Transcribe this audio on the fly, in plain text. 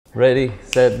Ready,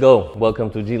 set, go. Welcome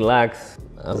to G-Lax.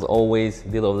 As always,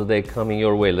 deal of the day coming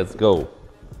your way. Let's go.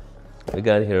 We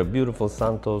got here a beautiful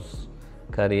Santos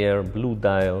Cartier blue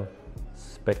dial,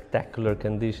 spectacular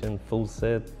condition, full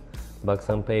set, box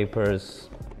and papers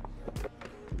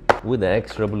with the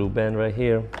extra blue band right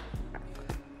here.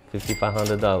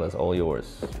 $5,500, all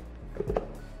yours.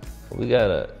 We got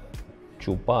a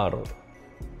Chopard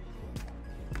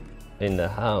in the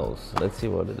house. Let's see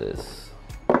what it is.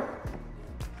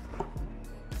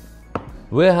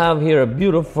 We have here a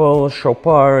beautiful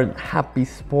Chopard Happy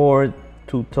Sport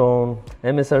two-tone.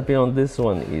 MSRP on this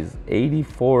one is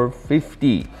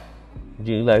 $84.50.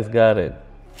 G-Lax got it,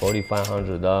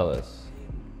 $4,500.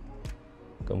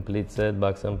 Complete set,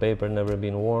 box and paper, never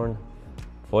been worn.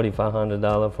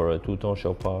 $4,500 for a two-tone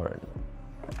Chopard.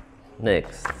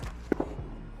 Next,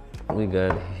 we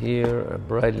got here a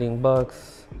Breitling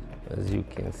box. As you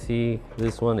can see,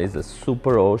 this one is a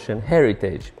Superocean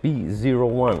Heritage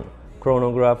B01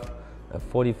 chronograph, a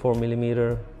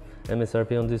 44mm.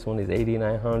 MSRP on this one is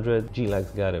 $8,900.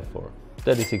 G-Lax got it for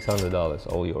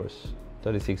 $3,600, all yours.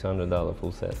 $3,600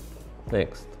 full set.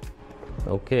 Next,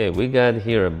 okay, we got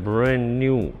here a brand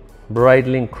new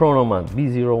Breitling Chronomat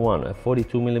B01, a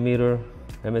 42mm.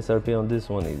 MSRP on this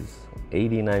one is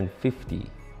 $8,950.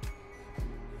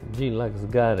 G-Lax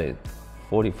got it,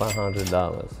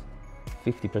 $4,500.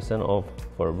 50% off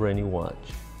for a brand new watch.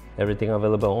 Everything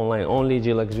available online only,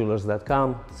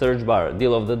 glaxjewelers.com. Search bar,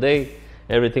 deal of the day.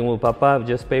 Everything will pop up,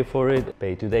 just pay for it.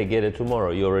 Pay today, get it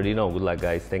tomorrow. You already know. Good luck,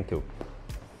 guys. Thank you.